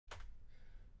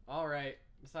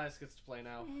Matthias gets to play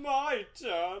now. My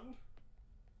turn.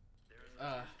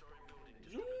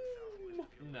 Zoom.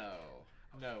 No.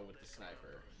 No with the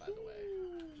sniper, by the way.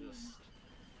 Just...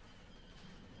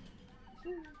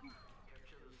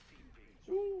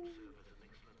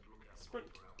 Sprint.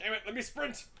 Damn it, let me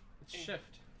sprint! It's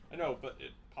shift. I know, but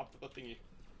it popped up a thingy.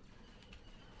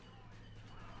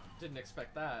 Didn't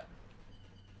expect that.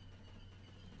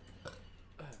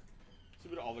 So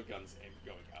but all the guns aim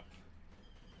going up.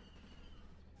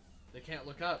 They can't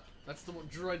look up. That's the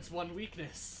droid's one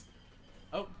weakness.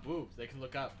 Oh, woo, they can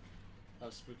look up. That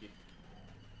was spooky.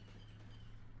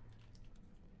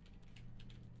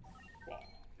 Wow.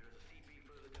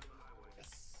 Yes.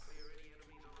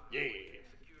 Yay.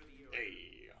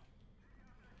 Hey.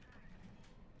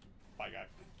 Bye, guy.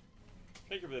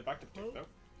 Thank you for the back to pick, though.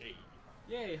 Yay.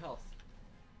 Yay, health.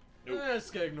 Nope.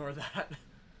 Just gonna ignore that.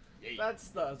 Yay. That's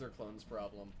the other clone's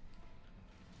problem.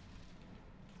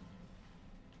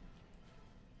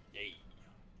 Yay.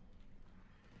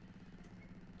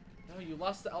 No, you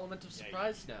lost the element of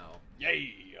surprise now.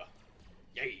 Yay.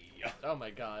 Yay. Oh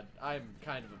my god, I'm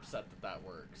kind of upset that that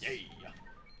works. Yay.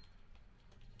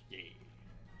 Yay.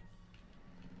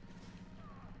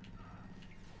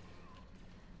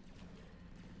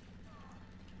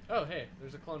 Oh, hey,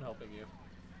 there's a clone helping you.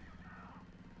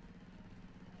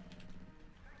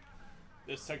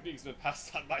 This technique's been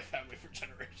passed on my family for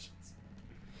generations.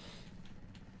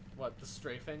 What, the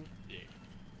strafing? Yeah.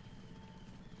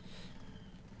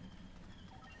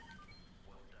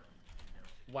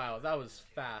 Wow, that was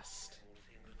fast.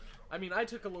 I mean, I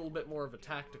took a little bit more of a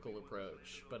tactical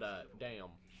approach, but, damn.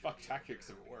 Fuck tactics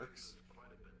if it works.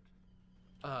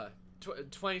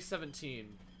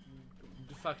 2017.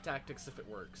 Fuck tactics if it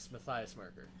works. Matthias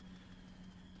marker.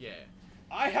 Yeah.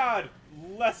 I had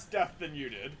less death than you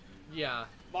did. Yeah.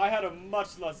 I had a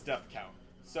much less death count.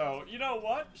 So, you know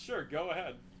what? Sure, go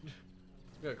ahead. I'm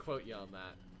gonna quote you on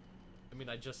that. I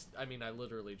mean, I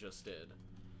literally just did.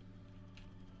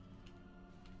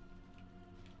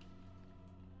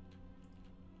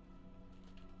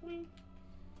 Tweet.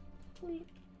 Tweet.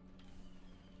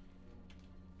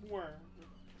 Where?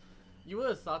 You would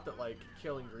have thought that, like,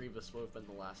 killing Grievous would have been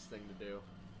the last thing to do.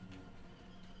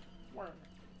 Where?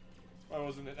 Well, that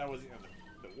wasn't in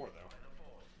the war, though.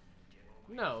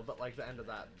 No, but, like, the end of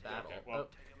that battle. Okay, well,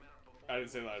 I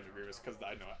didn't say that as a Grievous because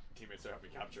I know teammates would help me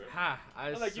capture it. Ha! I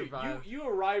like survived. you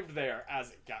arrived there as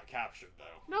it got captured,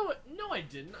 though. No, I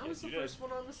didn't. I was the first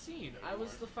one on the scene. I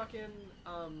was the fucking,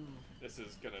 This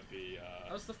is gonna be,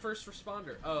 I was the first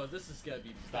responder. Oh, this is gonna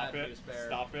be Stop bad it. news, Bear.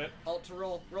 Stop it. Alt to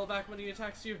roll. Roll back when he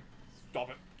attacks you.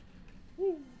 Stop it.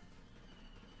 Woo.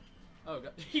 Oh,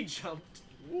 God. He jumped.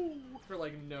 Woo. For,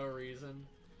 like, no reason.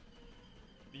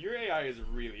 Your AI is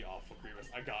really awful, Grievous,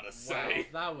 I gotta say.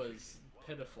 Wow, that was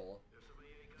pitiful.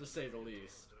 To say the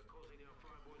least.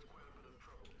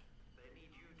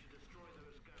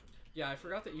 Yeah, I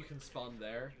forgot that you can spawn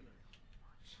there.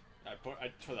 I told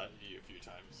that to you a few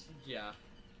times. Yeah.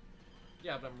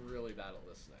 Yeah, but I'm really bad at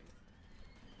listening.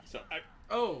 So,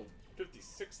 Oh!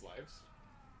 56 lives.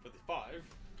 55.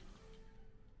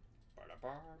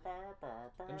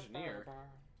 Engineer.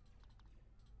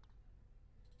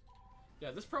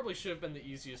 Yeah, this probably should have been the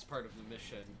easiest part of the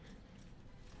mission.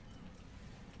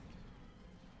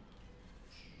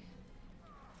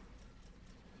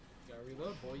 Gotta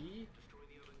reload, boy.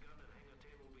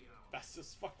 Fast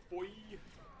as fuck, boy.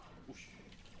 Whoosh.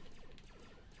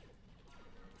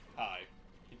 Hi.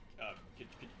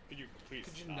 Could you please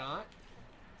Could you stop? not?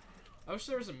 I wish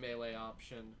there was a melee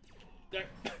option. There.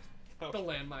 The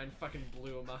landmine fucking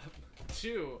blew him up.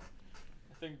 Two.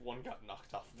 I think one got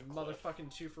knocked off the cliff. Motherfucking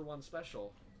 2-for-1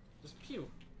 special. Just pew.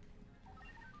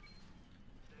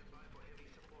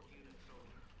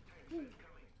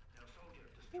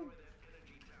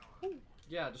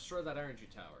 Yeah, destroy that energy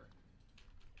tower.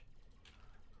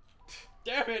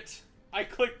 Damn it! I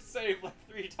clicked save like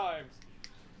 3 times.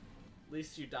 At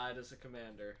least you died as a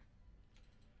commander.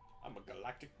 I'm a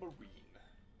galactic marine.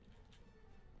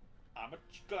 I'm a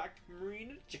galactic marine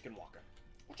and a chicken walker.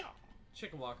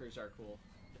 Chicken walkers are cool.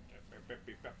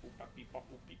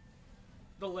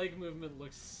 The leg movement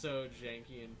looks so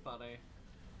janky and funny.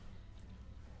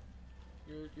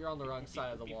 You're on the wrong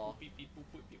side of the wall. I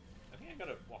think I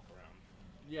gotta walk around.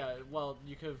 Yeah, well,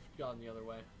 you could have gone the other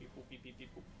way.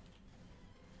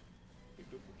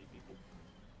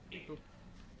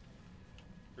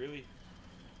 Really?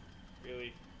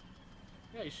 Really?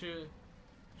 Yeah, you should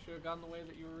have gone the way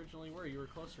that you originally were. You were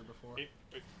closer before. I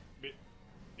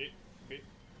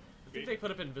think they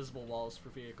put up invisible walls for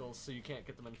vehicles so you can't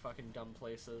get them in fucking dumb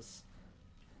places.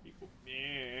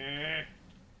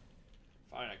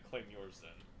 Fine, I claim yours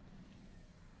then.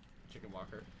 chicken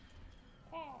walker.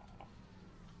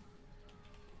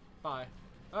 Bye.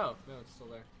 Oh, no, it's still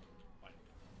there.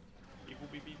 Beep,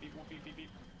 beep, beep, beep, beep, beep, beep.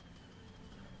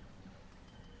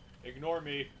 Ignore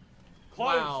me.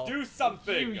 Clones, Wow. do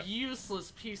something! You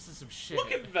useless pieces of shit.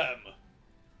 Look at them!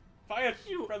 If I had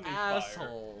You friendly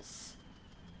assholes.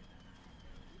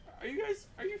 fire...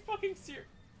 Are you fucking serious?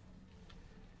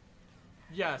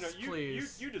 Yes, No,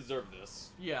 please. You deserve this.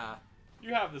 Yeah.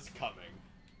 You have this coming.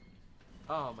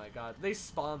 Oh my god. They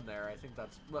spawn there. I think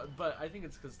that's... But I think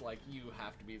it's because, like, you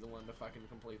have to be the one to fucking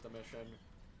complete the mission.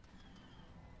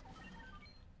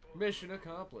 Mission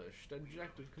accomplished.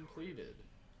 Objective completed.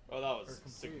 Oh, that was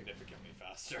significantly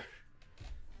faster.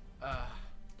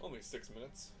 Only 6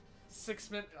 minutes.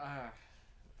 6 minutes?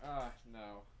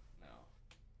 No.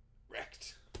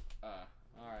 Wrecked.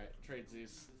 Alright.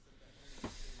 Tradesies.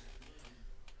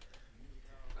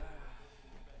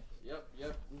 Yep.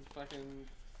 Fucking...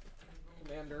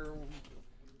 Commander...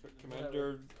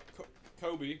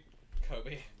 Kobe.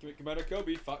 Commander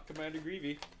Kobe fought Commander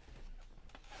Greavy.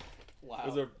 Wow. It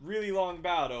was a really long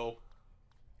battle.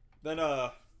 Then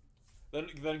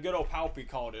good old Palpy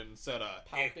called in and said,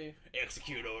 Palpy?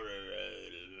 Execute order.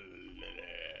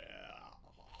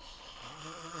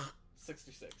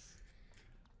 66.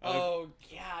 Oh,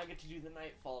 yeah, I get to do the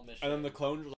Nightfall mission. And then the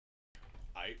clones were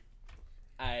like,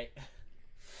 Aight.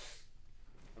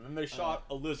 And then they shot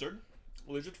a lizard.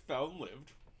 A lizard fell and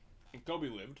lived. And Kobe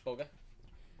lived. Boga.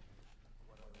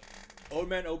 Old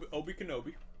man Obi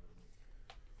Kenobi.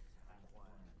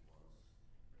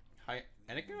 Hi,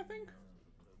 Anakin, I think?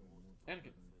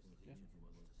 Anakin. Yeah.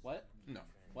 What? No.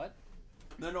 What?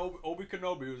 Then Obi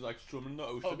Kenobi was like swimming in the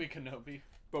ocean. Obi Kenobi.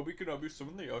 Obi Kenobi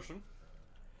swimming in the ocean.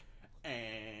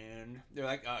 And they're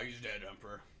like, oh, he's dead,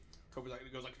 Emperor. Kobe's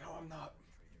like, goes like, no, I'm not.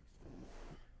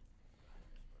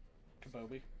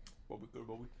 Kabobi. Bobby.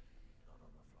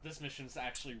 This mission's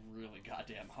actually really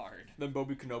goddamn hard. Then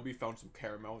Obi Kenobi found some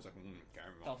caramel. He's like,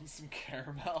 caramel. Found some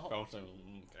caramel. Found some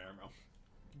caramel.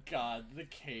 God, the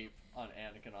cape on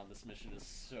Anakin on this mission is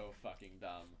so fucking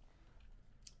dumb.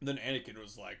 Then Anakin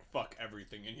was like, fuck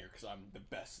everything in here because I'm the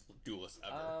best duelist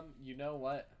ever. You know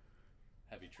what?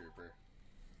 Heavy Trooper.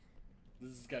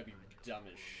 This is gonna be dumb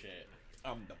as shit.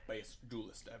 I'm the best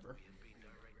duelist ever.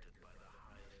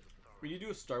 We need to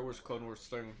do a Star Wars Clone Wars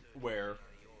thing where...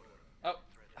 Oh,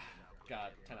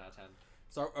 God, 10 out of 10.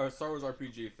 Star Wars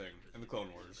RPG thing in the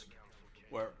Clone Wars,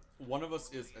 where one of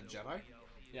us is a Jedi,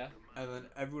 Yeah? and then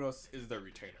everyone else is their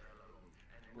retainer.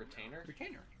 Retainer?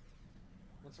 Retainer.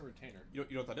 What's a retainer? You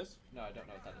know what that is? No, I don't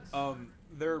know what that is.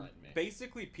 They're Enlighten me.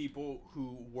 basically people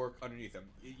who work underneath them.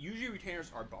 Usually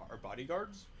retainers are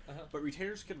bodyguards, but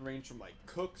retainers can range from like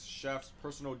cooks, chefs,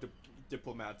 personal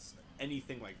diplomats,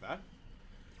 anything like that.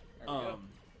 There we go.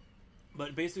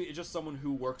 But basically, it's just someone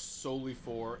who works solely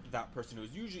for that person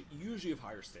who's usually of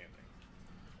higher standing.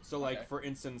 So, like, Okay. for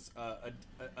instance, a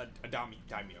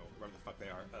daimyo, whatever the fuck they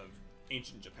are, of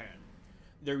ancient Japan.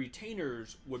 Their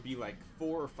retainers would be like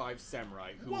 4 or 5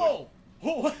 samurai who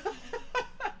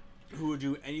who would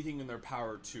do anything in their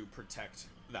power to protect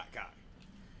that guy,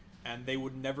 and they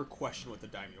would never question what the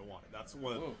daimyo wanted. That's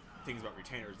one of the things about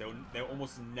retainers. They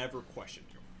almost never question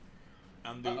you.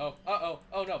 And oh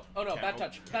no, bad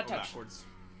touch. Backwards.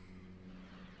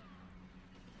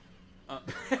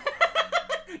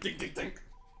 Ding ding ding.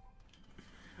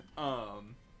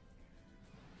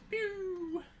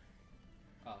 Pew.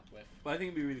 Whiff. But I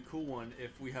think it'd be a really cool one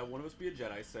if we have one of us be a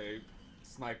Jedi, say,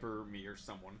 Sniper, me, or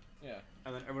someone. Yeah.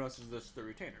 And then everyone else is just the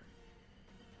retainer.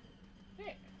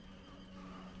 Yeah.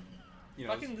 You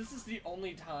know, Fucking, this is the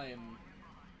only time,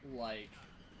 like,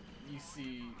 you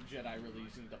see Jedi really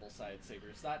using double-sided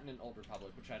sabers. That and in Old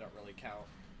Republic, which I don't really count.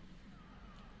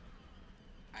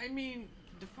 I mean,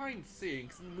 define seeing,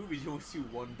 because in the movies you only see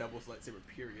one double-sided saber,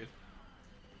 period.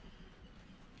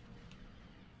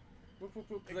 Whoop, whoop,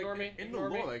 whoop. Like, Ignore me. in Ignore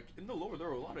the me. lore, in the lore, there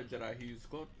are a lot of Jedi who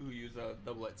use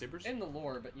double lightsabers. In the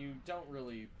lore, but you don't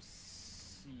really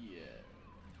see it.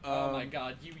 Oh my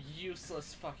god, you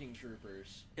useless fucking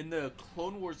troopers. In the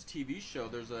Clone Wars TV show,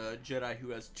 there's a Jedi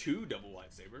who has 2 double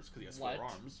lightsabers because he has 4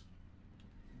 arms.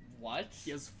 What?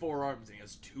 He has 4 arms and he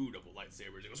has 2 double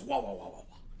lightsabers. He goes whoa whoa whoa whoa,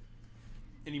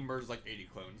 and he murders like 80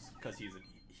 clones because he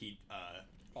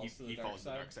falls to the dark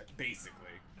side,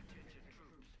 basically.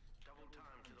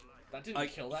 That didn't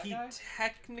kill that guy? He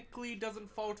technically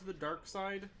doesn't fall to the dark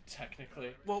side.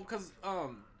 Technically. Well, because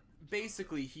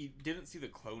basically he didn't see the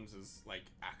clones as like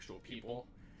actual people.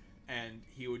 And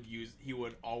he'd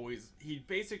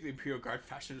basically Imperial Guard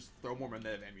fashion just throw more men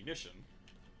than ammunition.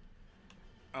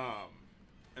 And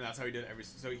that's how he did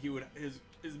his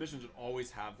missions would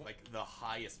always have like the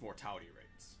highest mortality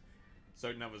rates.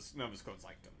 So none of his clones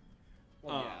liked him.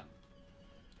 Well, yeah.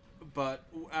 But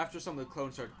after some of the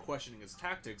clones started questioning his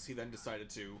tactics, he then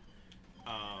decided to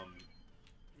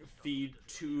feed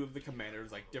 2 of the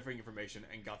commanders like differing information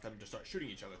and got them to start shooting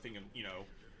each other, thinking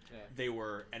they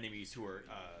were enemies who were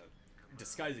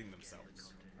disguising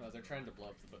themselves. Oh, they're trying to blow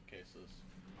up the bookcases.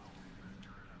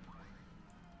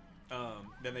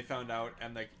 Then they found out,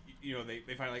 and like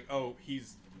they find like, oh,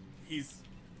 he's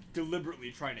deliberately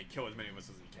trying to kill as many of us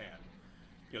as he can.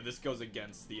 This goes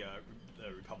against the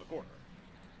Republic order.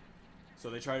 So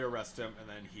they try to arrest him, and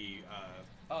then he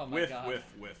whiff.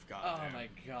 God. Oh my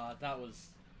god, that was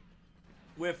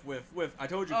whiff. I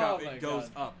told you, it goes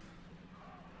up.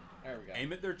 There we go.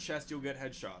 Aim at their chest, you'll get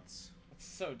headshots. That's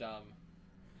so dumb.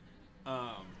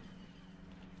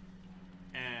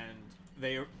 And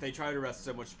they try to arrest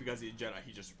him, which because he's a Jedi,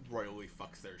 he just royally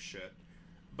fucks their shit.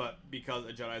 But because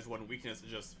a Jedi's one weakness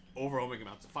is just overwhelming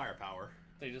amounts of firepower.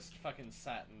 They just fucking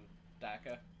sat in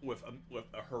DACA. With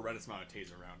a horrendous amount of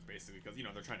taser rounds, basically, because,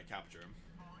 they're trying to capture him.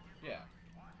 Yeah.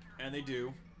 And they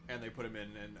do, and they put him in,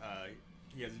 and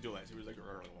he has a dual lightsaber. He's like,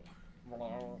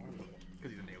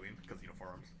 because he's an alien, because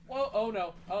uniforms. Whoa, oh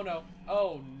no, oh no,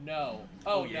 oh no,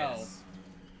 oh yes.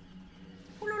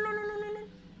 No.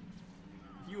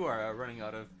 You are running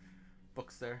out of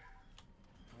books there.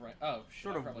 Right. Oh,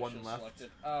 sort of one left.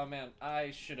 Selected. Oh man, I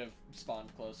should have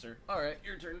spawned closer. Alright,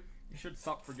 your turn. You should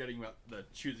stop forgetting about the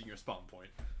choosing your spawn point.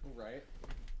 Right.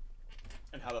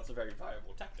 And how that's a very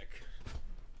viable tactic.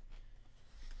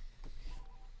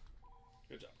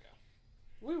 Good job, Cal.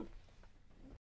 Woo!